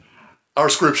Our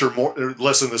scripture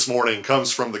lesson this morning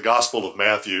comes from the Gospel of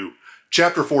Matthew,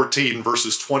 chapter 14,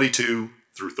 verses 22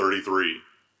 through 33.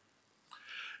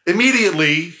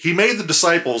 Immediately, he made the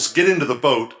disciples get into the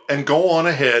boat and go on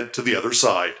ahead to the other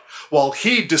side, while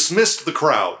he dismissed the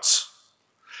crowds.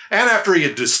 And after he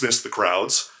had dismissed the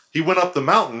crowds, he went up the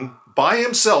mountain by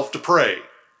himself to pray.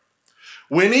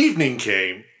 When evening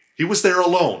came, he was there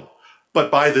alone,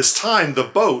 but by this time the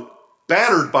boat,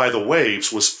 battered by the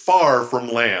waves, was far from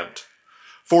land,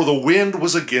 for the wind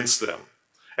was against them.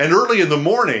 And early in the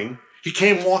morning, he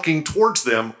came walking towards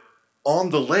them on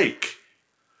the lake.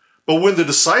 But when the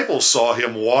disciples saw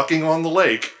him walking on the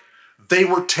lake, they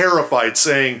were terrified,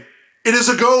 saying, "It is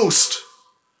a ghost!"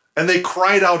 And they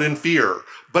cried out in fear.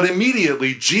 But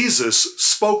immediately Jesus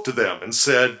spoke to them and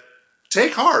said,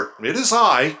 "Take heart, it is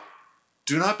I.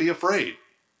 Do not be afraid."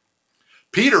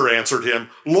 Peter answered him,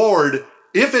 "Lord,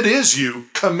 if it is you,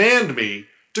 command me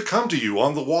to come to you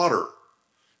on the water."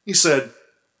 He said,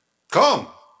 "Come."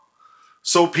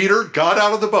 So Peter got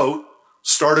out of the boat,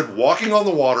 started walking on the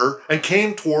water, and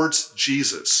came towards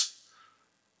Jesus.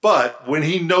 But when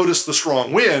he noticed the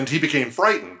strong wind, he became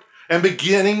frightened, and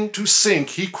beginning to sink,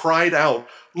 he cried out,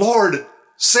 "Lord,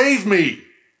 save me!"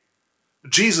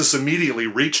 Jesus immediately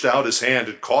reached out his hand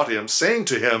and caught him, saying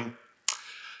to him,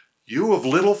 "You of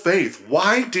little faith,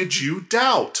 why did you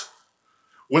doubt?"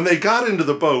 When they got into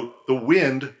the boat, the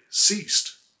wind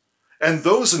ceased, and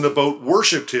those in the boat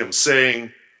worshipped him,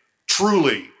 saying,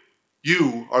 "Truly,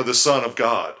 you are the Son of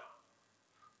God."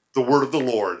 The word of the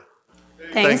Lord.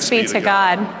 Thanks be to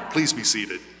God. Please be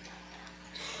seated.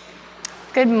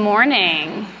 Good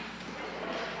morning.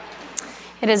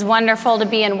 It is wonderful to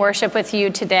be in worship with you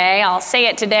today. I'll say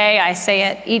it today. I say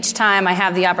it each time I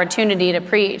have the opportunity to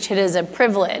preach. It is a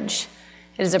privilege.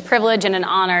 It is a privilege and an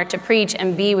honor to preach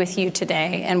and be with you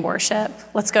today in worship.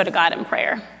 Let's go to God in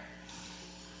prayer.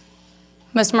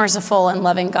 Most merciful and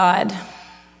loving God,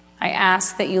 I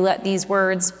ask that you let these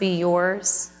words be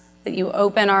yours, that you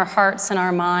open our hearts and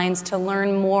our minds to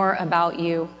learn more about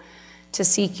you, to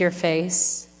seek your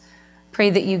face. Pray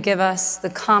that you give us the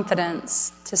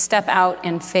confidence to step out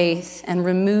in faith and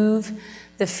remove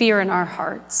the fear in our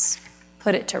hearts.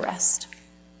 Put it to rest.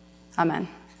 Amen.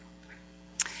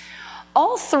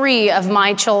 All three of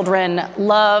my children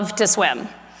love to swim.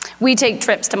 We take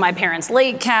trips to my parents'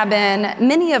 lake cabin.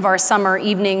 Many of our summer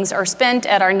evenings are spent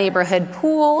at our neighborhood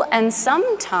pool, and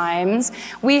sometimes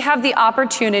we have the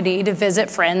opportunity to visit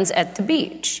friends at the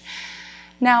beach.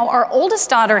 Now, our oldest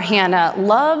daughter, Hannah,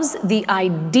 loves the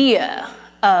idea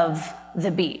of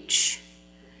the beach.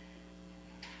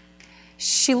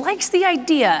 She likes the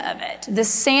idea of it. The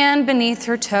sand beneath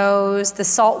her toes, the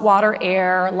saltwater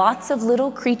air, lots of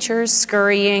little creatures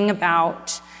scurrying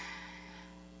about.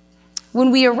 When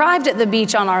we arrived at the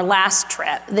beach on our last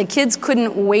trip, the kids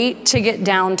couldn't wait to get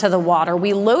down to the water.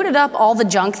 We loaded up all the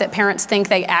junk that parents think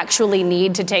they actually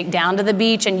need to take down to the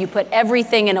beach, and you put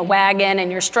everything in a wagon,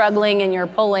 and you're struggling and you're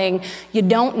pulling. You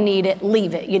don't need it,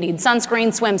 leave it. You need sunscreen,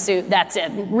 swimsuit, that's it.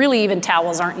 Really, even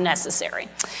towels aren't necessary.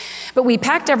 But we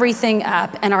packed everything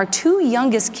up, and our two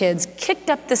youngest kids kicked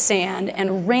up the sand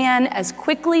and ran as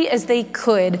quickly as they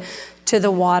could to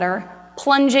the water,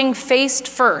 plunging face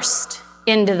first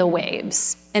into the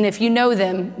waves. And if you know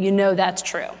them, you know that's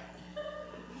true.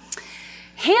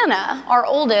 Hannah, our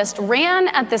oldest, ran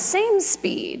at the same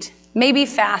speed, maybe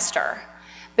faster,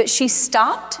 but she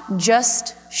stopped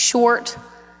just short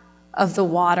of the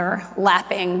water,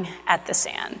 lapping at the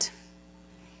sand.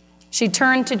 She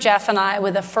turned to Jeff and I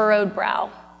with a furrowed brow,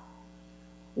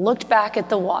 looked back at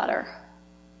the water,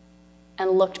 and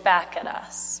looked back at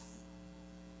us.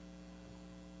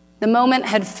 The moment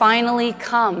had finally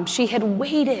come. She had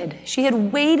waited. She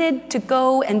had waited to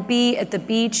go and be at the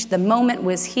beach. The moment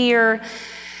was here,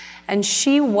 and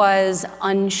she was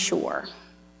unsure.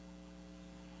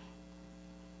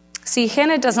 See,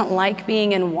 Hannah doesn't like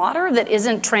being in water that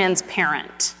isn't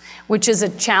transparent, which is a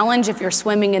challenge if you're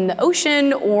swimming in the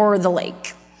ocean or the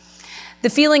lake. The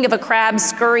feeling of a crab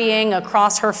scurrying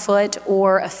across her foot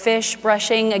or a fish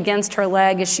brushing against her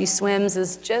leg as she swims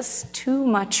is just too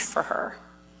much for her.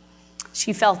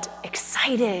 She felt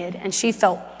excited and she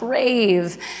felt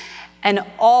brave, and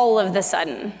all of a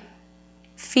sudden,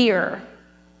 fear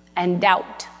and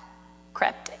doubt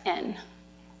crept in.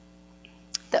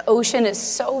 The ocean is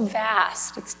so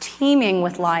vast, it's teeming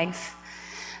with life.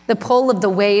 The pull of the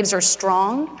waves are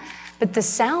strong, but the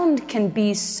sound can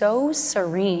be so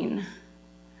serene.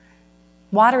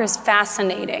 Water is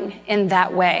fascinating in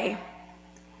that way,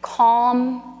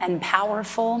 calm and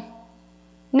powerful,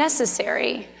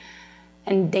 necessary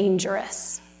and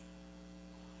dangerous.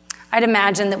 I'd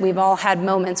imagine that we've all had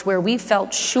moments where we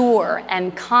felt sure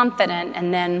and confident,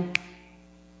 and then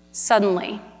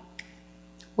suddenly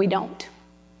we don't.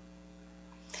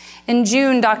 In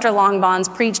June, Dr.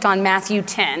 Longbonds preached on Matthew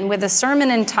 10 with a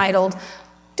sermon entitled,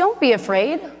 "Don't be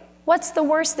afraid. What's the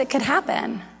worst that could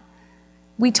happen?"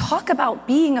 We talk about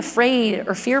being afraid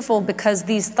or fearful because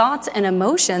these thoughts and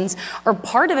emotions are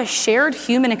part of a shared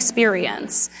human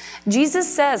experience.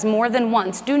 Jesus says more than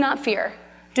once, "Do not fear,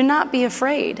 do not be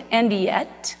afraid," and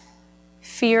yet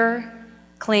fear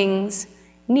clings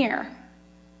near.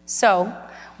 So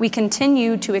we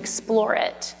continue to explore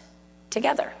it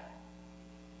together.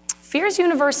 Fear is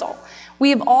universal.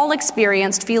 We have all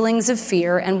experienced feelings of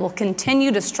fear and will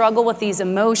continue to struggle with these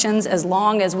emotions as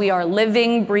long as we are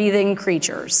living, breathing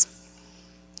creatures.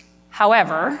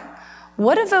 However,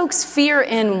 what evokes fear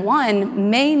in one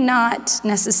may not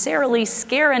necessarily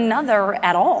scare another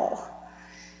at all.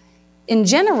 In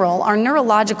general, our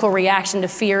neurological reaction to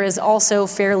fear is also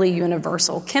fairly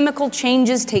universal. Chemical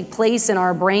changes take place in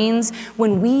our brains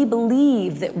when we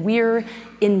believe that we're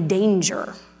in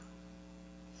danger.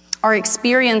 Our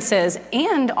experiences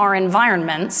and our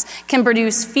environments can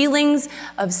produce feelings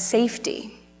of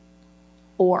safety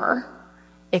or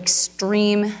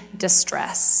extreme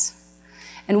distress.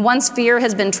 And once fear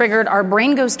has been triggered, our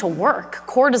brain goes to work.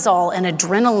 Cortisol and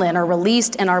adrenaline are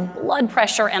released, and our blood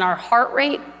pressure and our heart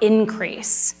rate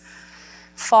increase.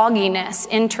 Fogginess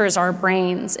enters our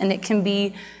brains, and it can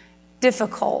be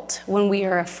difficult when we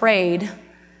are afraid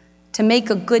to make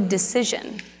a good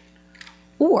decision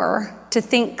or to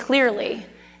think clearly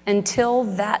until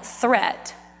that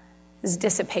threat is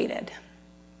dissipated.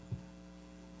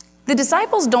 The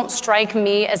disciples don't strike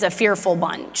me as a fearful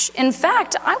bunch. In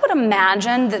fact, I would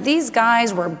imagine that these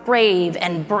guys were brave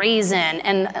and brazen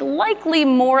and likely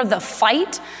more the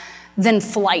fight than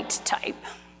flight type.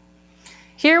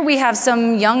 Here we have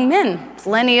some young men,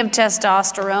 plenty of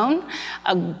testosterone,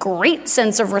 a great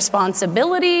sense of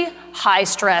responsibility,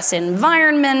 high-stress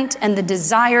environment, and the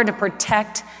desire to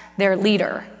protect their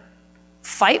leader.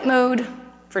 Fight mode,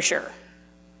 for sure.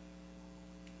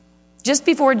 Just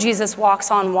before Jesus walks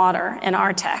on water in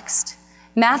our text,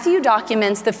 Matthew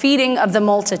documents the feeding of the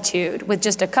multitude with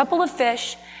just a couple of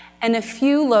fish and a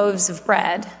few loaves of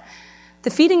bread.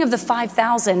 The feeding of the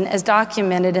 5,000, as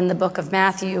documented in the book of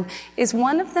Matthew, is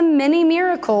one of the many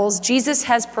miracles Jesus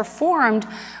has performed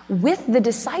with the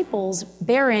disciples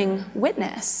bearing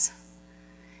witness.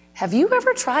 Have you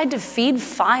ever tried to feed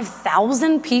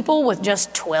 5,000 people with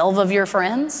just 12 of your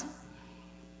friends?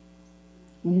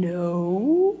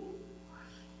 No.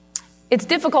 It's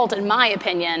difficult, in my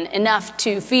opinion, enough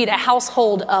to feed a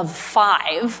household of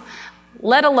 5,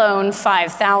 let alone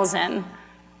 5,000.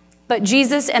 But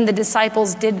Jesus and the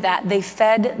disciples did that. They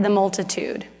fed the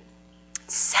multitude.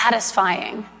 It's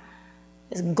satisfying.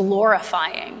 It's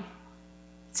glorifying.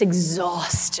 It's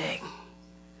exhausting.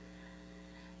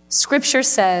 Scripture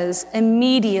says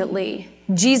immediately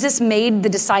Jesus made the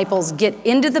disciples get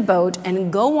into the boat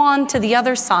and go on to the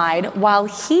other side while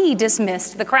he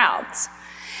dismissed the crowds.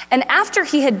 And after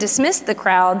he had dismissed the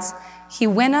crowds, he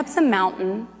went up the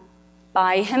mountain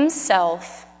by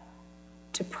himself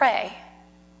to pray.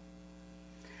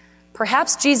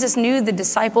 Perhaps Jesus knew the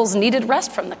disciples needed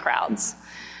rest from the crowds.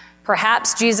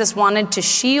 Perhaps Jesus wanted to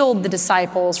shield the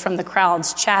disciples from the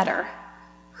crowd's chatter.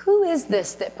 Who is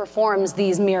this that performs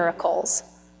these miracles?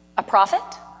 A prophet?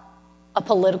 A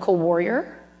political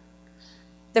warrior?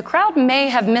 The crowd may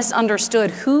have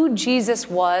misunderstood who Jesus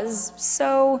was,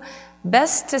 so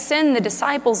best to send the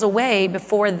disciples away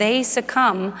before they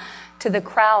succumb to the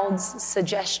crowd's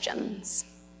suggestions.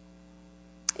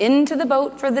 Into the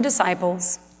boat for the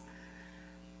disciples.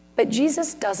 But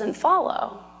Jesus doesn't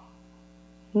follow.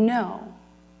 No.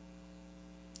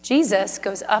 Jesus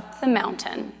goes up the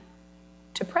mountain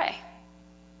to pray.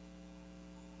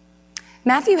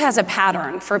 Matthew has a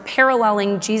pattern for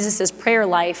paralleling Jesus' prayer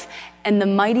life and the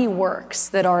mighty works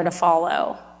that are to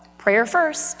follow. Prayer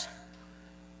first.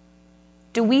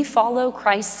 Do we follow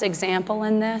Christ's example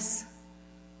in this?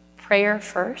 Prayer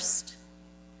first?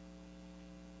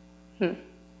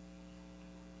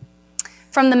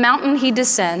 From the mountain he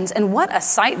descends, and what a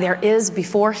sight there is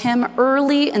before him.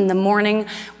 Early in the morning,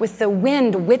 with the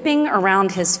wind whipping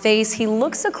around his face, he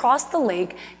looks across the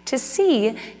lake to see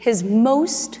his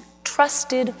most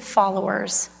trusted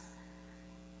followers,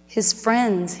 his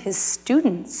friends, his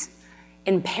students,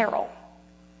 in peril.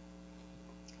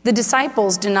 The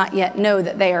disciples do not yet know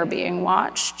that they are being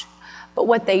watched, but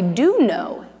what they do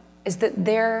know is that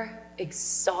they're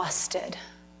exhausted.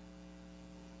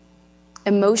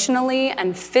 Emotionally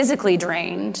and physically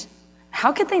drained,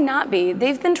 How could they not be?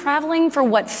 They've been traveling for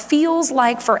what feels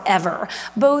like forever,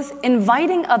 both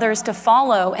inviting others to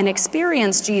follow and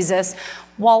experience Jesus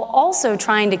while also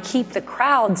trying to keep the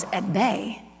crowds at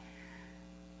bay.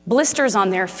 Blisters on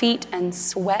their feet and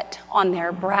sweat on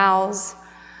their brows,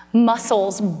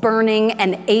 muscles burning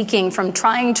and aching from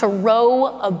trying to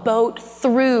row a boat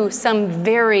through some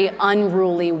very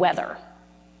unruly weather.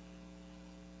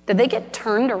 Did they get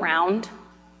turned around?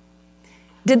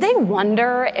 Did they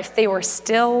wonder if they were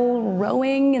still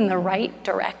rowing in the right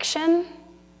direction?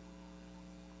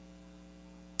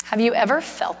 Have you ever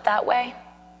felt that way?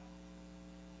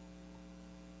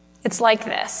 It's like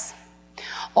this.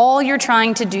 All you're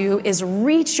trying to do is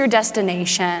reach your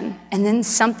destination, and then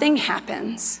something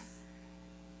happens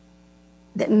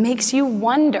that makes you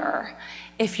wonder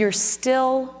if you're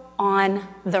still on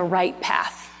the right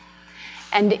path.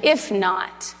 And if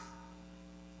not,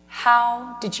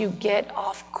 how did you get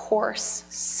off course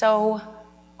so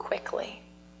quickly?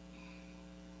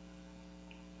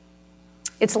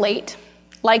 It's late,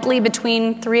 likely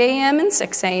between 3 a.m. and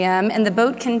 6 a.m., and the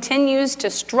boat continues to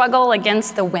struggle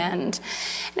against the wind.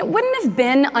 And it wouldn't have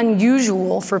been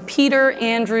unusual for Peter,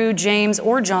 Andrew, James,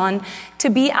 or John to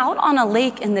be out on a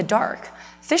lake in the dark.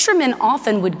 Fishermen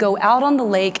often would go out on the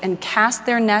lake and cast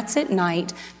their nets at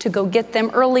night to go get them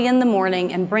early in the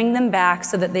morning and bring them back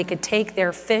so that they could take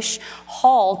their fish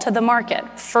haul to the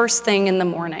market first thing in the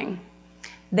morning.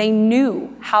 They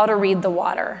knew how to read the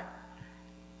water.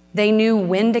 They knew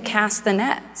when to cast the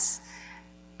nets.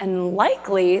 And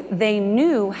likely they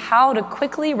knew how to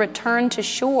quickly return to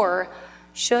shore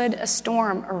should a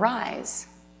storm arise.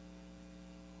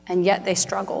 And yet they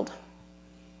struggled.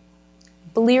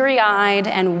 Bleary-eyed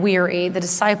and weary, the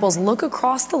disciples look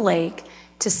across the lake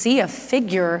to see a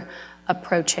figure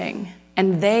approaching,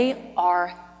 and they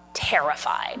are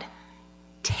terrified.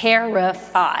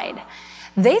 Terrified.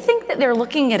 They think that they're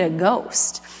looking at a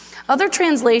ghost. Other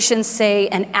translations say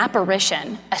an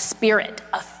apparition, a spirit,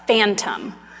 a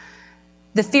phantom.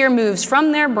 The fear moves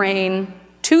from their brain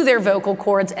to their vocal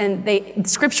cords, and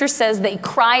Scripture says they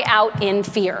cry out in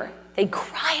fear. They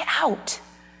cry out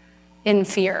in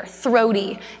fear,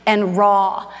 throaty and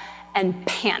raw and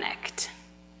panicked,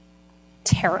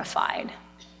 terrified.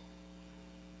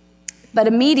 But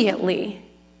immediately,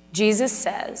 Jesus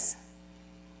says,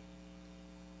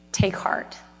 "Take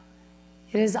heart.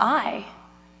 It is I.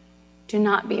 Do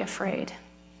not be afraid."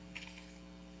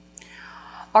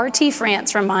 R.T.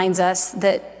 France reminds us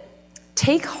that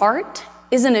take heart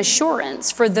is an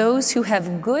assurance for those who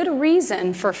have good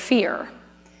reason for fear.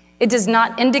 It does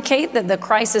not indicate that the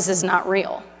crisis is not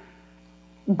real,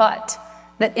 but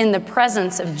that in the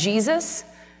presence of Jesus,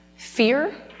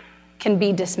 fear can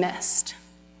be dismissed.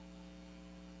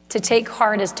 To take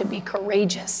heart is to be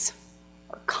courageous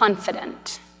or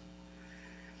confident.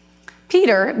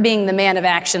 Peter, being the man of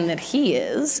action that he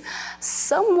is,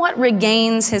 somewhat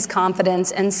regains his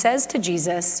confidence and says to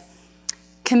Jesus,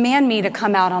 "Command me to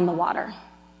come out on the water.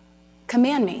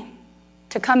 Command me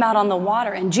to come out on the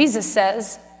water." And Jesus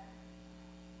says,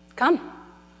 "Come."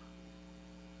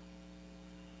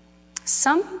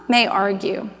 Some may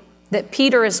argue that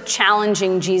Peter is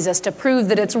challenging Jesus to prove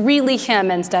that it's really him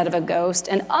instead of a ghost,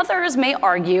 and others may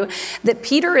argue that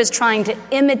Peter is trying to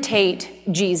imitate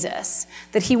Jesus,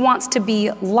 that he wants to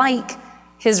be like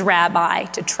his rabbi,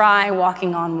 to try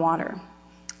walking on water.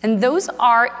 And those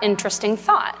are interesting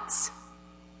thoughts.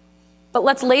 But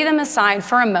let's lay them aside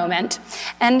for a moment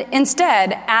and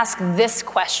instead ask this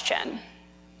question.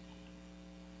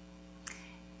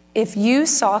 If you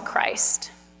saw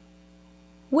Christ,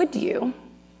 would you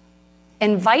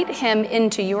invite him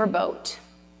into your boat?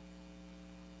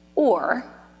 Or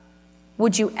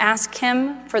would you ask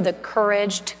him for the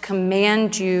courage to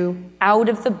command you out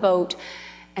of the boat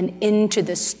and into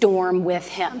the storm with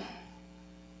him?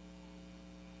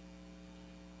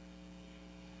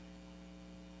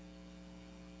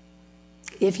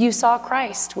 If you saw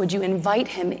Christ, would you invite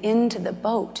him into the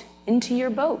boat, into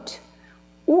your boat?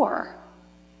 Or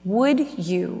would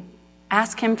you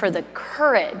ask him for the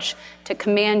courage to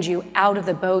command you out of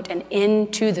the boat and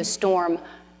into the storm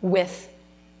with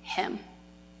him?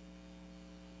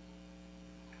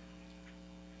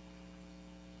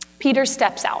 Peter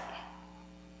steps out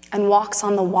and walks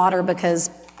on the water because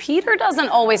Peter doesn't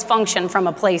always function from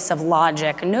a place of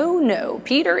logic. No.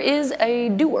 Peter is a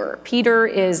doer. Peter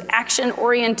is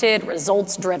action-oriented,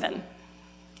 results-driven.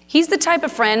 He's the type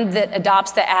of friend that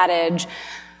adopts the adage,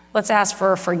 let's ask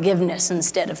for forgiveness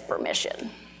instead of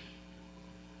permission.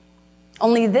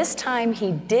 Only this time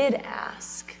he did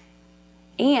ask,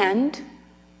 and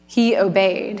he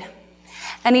obeyed.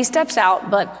 And he steps out,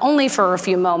 but only for a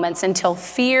few moments until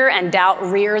fear and doubt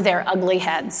rear their ugly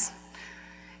heads.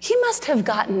 He must have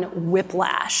gotten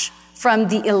whiplash from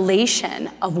the elation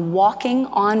of walking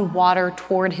on water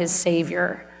toward his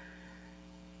Savior.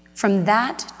 From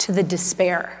that to the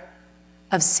despair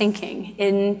of sinking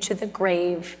into the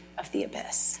grave of the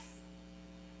abyss.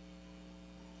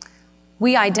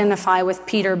 We identify with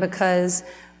Peter because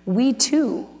we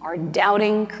too are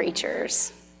doubting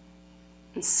creatures.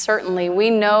 And certainly we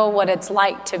know what it's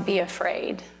like to be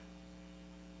afraid.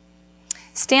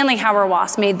 Stanley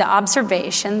Hauerwas made the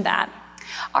observation that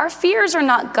our fears are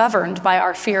not governed by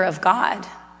our fear of God,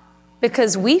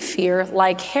 because we fear,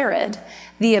 like Herod,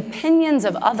 the opinions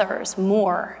of others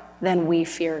more than we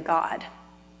fear God.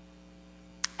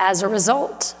 As a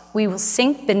result, we will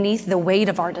sink beneath the weight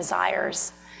of our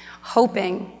desires,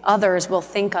 hoping others will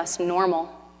think us normal.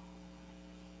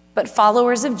 But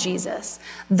followers of Jesus,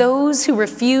 those who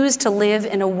refuse to live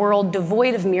in a world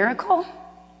devoid of miracle,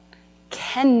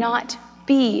 cannot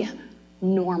be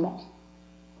normal.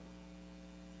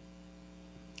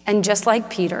 And just like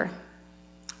Peter,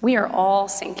 we are all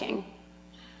sinking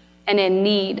and in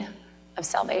need of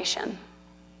salvation.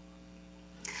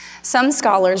 Some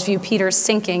scholars view Peter's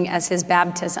sinking as his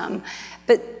baptism,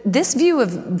 but this view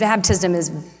of baptism is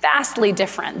vastly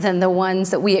different than the ones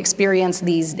that we experience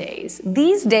these days.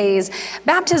 These days,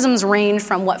 baptisms range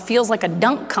from what feels like a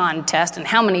dunk contest and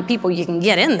how many people you can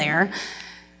get in there,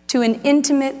 to an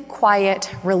intimate,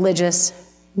 quiet, religious,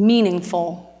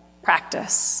 meaningful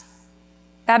practice.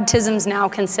 Baptisms now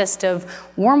consist of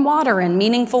warm water and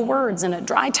meaningful words and a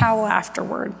dry towel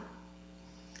afterward.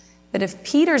 But if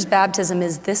Peter's baptism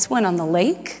is this one on the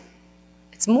lake,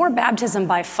 it's more baptism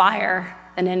by fire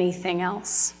than anything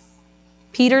else.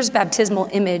 Peter's baptismal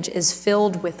image is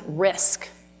filled with risk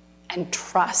and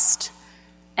trust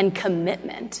and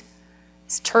commitment.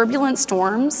 It's turbulent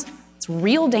storms, it's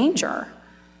real danger,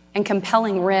 and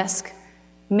compelling risk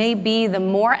may be the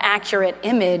more accurate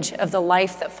image of the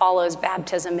life that follows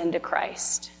baptism into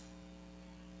Christ.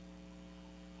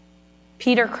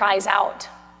 Peter cries out,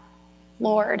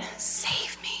 "Lord,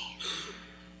 save me.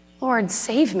 Lord,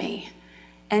 save me."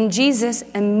 And Jesus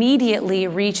immediately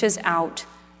reaches out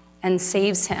and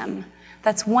saves him.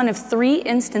 That's one of 3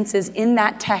 instances in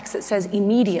that text that says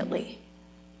immediately,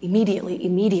 immediately,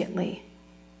 immediately.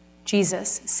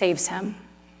 Jesus saves him.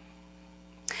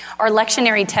 Our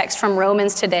lectionary text from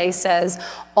Romans today says,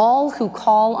 "All who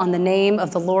call on the name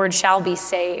of the Lord shall be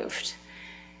saved."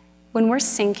 When we're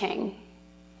sinking,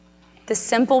 the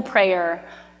simple prayer,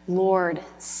 "Lord,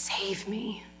 save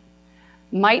me,"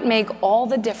 might make all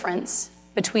the difference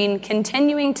between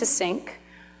continuing to sink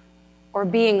or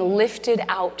being lifted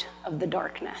out of the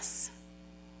darkness.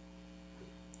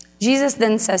 Jesus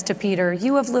then says to Peter,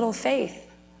 "You have little faith.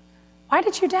 Why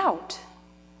did you doubt?"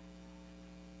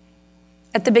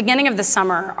 At the beginning of the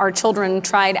summer, our children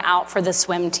tried out for the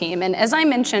swim team. And as I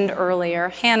mentioned earlier,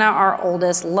 Hannah, our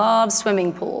oldest, loves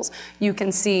swimming pools. You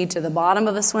can see to the bottom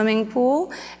of a swimming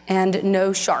pool and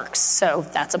no sharks, so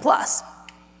that's a plus.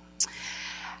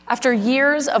 After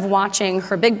years of watching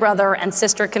her big brother and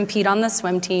sister compete on the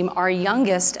swim team, our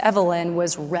youngest, Evelyn,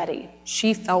 was ready.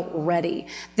 She felt ready.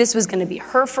 This was going to be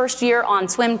her first year on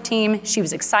swim team. She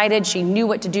was excited. She knew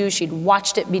what to do. She'd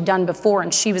watched it be done before,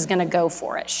 and she was going to go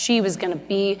for it. She was going to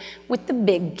be with the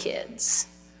big kids.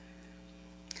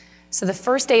 So the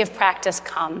first day of practice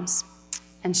comes,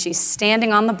 and she's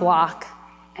standing on the block,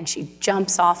 and she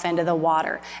jumps off into the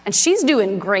water. And she's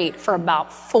doing great for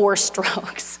about 4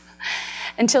 strokes.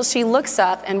 Until she looks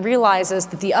up and realizes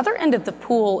that the other end of the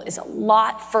pool is a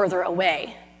lot further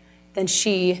away than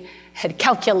she had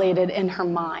calculated in her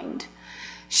mind.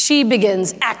 She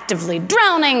begins actively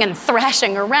drowning and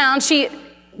thrashing around.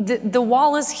 The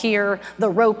wall is here, the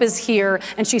rope is here,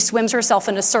 and she swims herself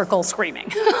in a circle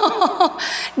screaming.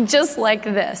 Just like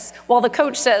this. While the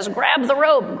coach says, "Grab the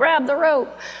rope, grab the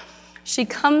rope." She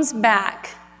comes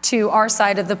back to our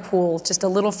side of the pool, just a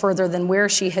little further than where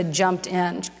she had jumped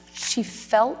in. She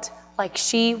felt like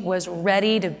she was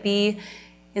ready to be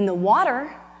in the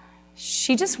water.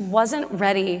 She just wasn't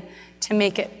ready to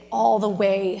make it all the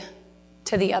way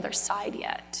to the other side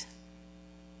yet.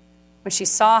 When she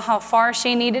saw how far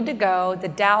she needed to go, the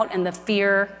doubt and the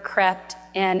fear crept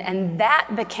in, and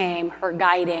that became her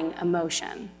guiding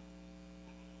emotion.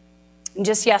 And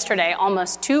just yesterday,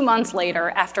 almost 2 months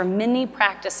later, after many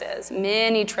practices,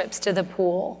 many trips to the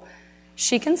pool,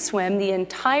 she can swim the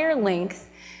entire length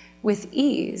with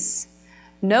ease.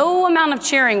 No amount of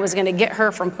cheering was going to get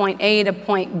her from point A to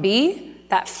point B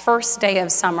that first day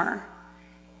of summer.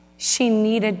 She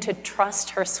needed to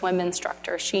trust her swim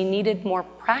instructor. She needed more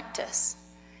practice.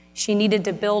 She needed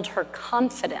to build her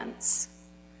confidence.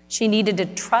 She needed to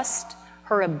trust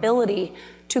her ability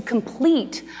to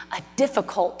complete a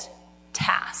difficult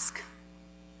task.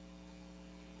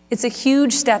 It's a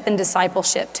huge step in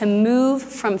discipleship to move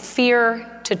from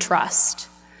fear to trust.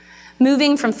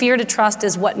 Moving from fear to trust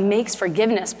is what makes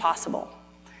forgiveness possible.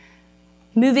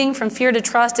 Moving from fear to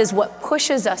trust is what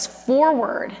pushes us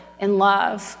forward in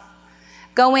love.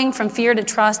 Going from fear to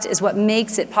trust is what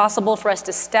makes it possible for us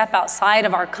to step outside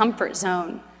of our comfort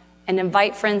zone and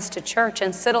invite friends to church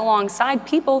and sit alongside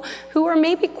people who are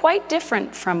maybe quite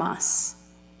different from us.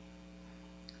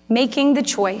 Making the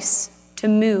choice to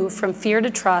move from fear to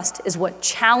trust is what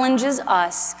challenges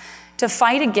us to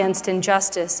fight against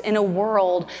injustice in a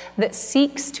world that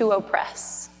seeks to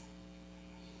oppress.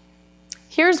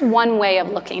 Here's one way of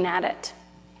looking at it.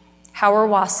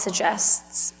 Hauerwas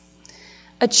suggests,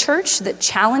 a church that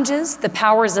challenges the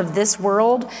powers of this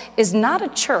world is not a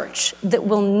church that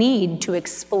will need to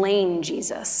explain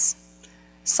Jesus.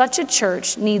 Such a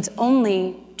church needs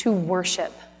only to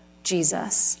worship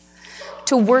Jesus.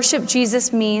 To worship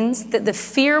Jesus means that the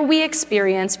fear we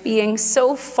experience being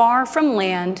so far from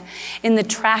land in the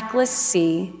trackless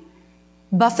sea,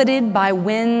 buffeted by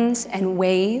winds and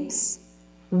waves,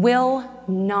 will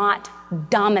not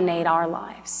dominate our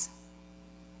lives.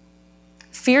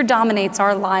 Fear dominates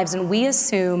our lives, and we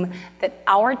assume that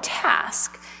our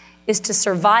task is to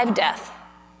survive death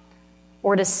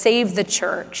or to save the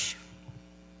church.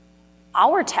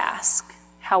 Our task,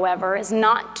 however, is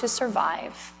not to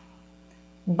survive,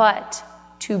 but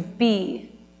to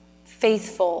be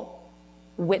faithful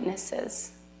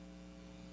witnesses.